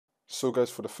So guys,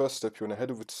 for the first step, you want to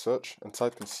head over to search and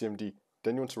type in CMD.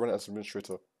 Then you want to run it as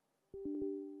administrator.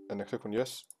 And then click on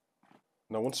yes.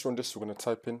 Now once you run this, we're going to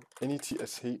type in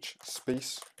netsh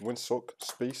space winsock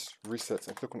space reset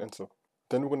and click on enter.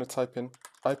 Then we're going to type in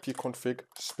ipconfig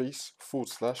space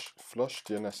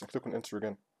 /flushdns and click on enter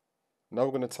again. Now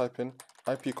we're going to type in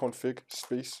ipconfig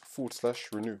space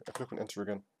 /renew and click on enter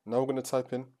again. Now we're going to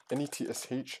type in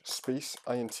netsh space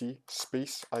int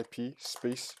space ip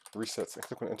space reset and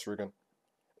click on enter again.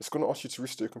 It's going to ask you to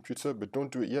restart your computer, but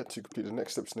don't do it yet to complete the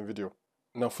next steps in the video.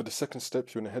 Now for the second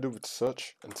step, you want to head over to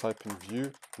search and type in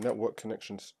view network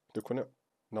connections. Click on it.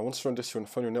 Now once you're on this, you want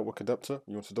to find your network adapter.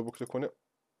 You want to double click on it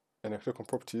and then click on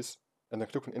properties and then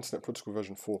click on Internet Protocol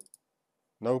version 4.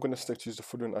 Now we're going to select use the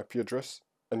following IP address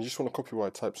and you just want to copy what I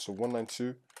typed, so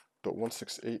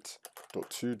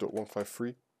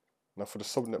 192.168.2.153. Now for the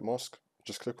subnet mask,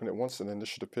 just click on it once and then this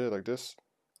should appear like this,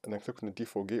 and then click on the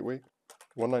default gateway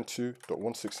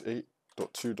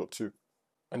 192.168.2.2.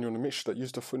 And you want to make sure that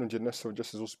use the following DNS server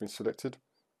address has also been selected.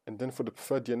 And then for the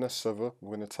preferred DNS server,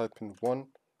 we're going to type in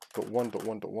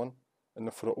 1.1.1.1. And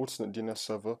then for the alternate DNS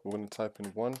server, we're going to type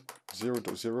in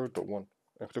 1.0.0.1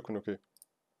 and click on OK.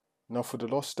 Now for the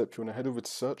last step, you want to head over to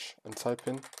search and type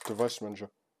in device manager.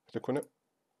 Click on it.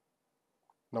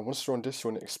 Now once you're on this, you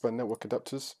want to expand network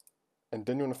adapters. And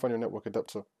then you want to find your network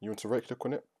adapter. You want to right click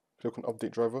on it, click on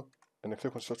update driver, and then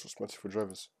click on search automatically for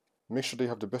drivers. Make sure they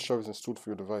have the best drivers installed for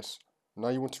your device. Now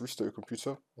you want to restart your computer,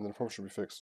 and then the problem should be fixed.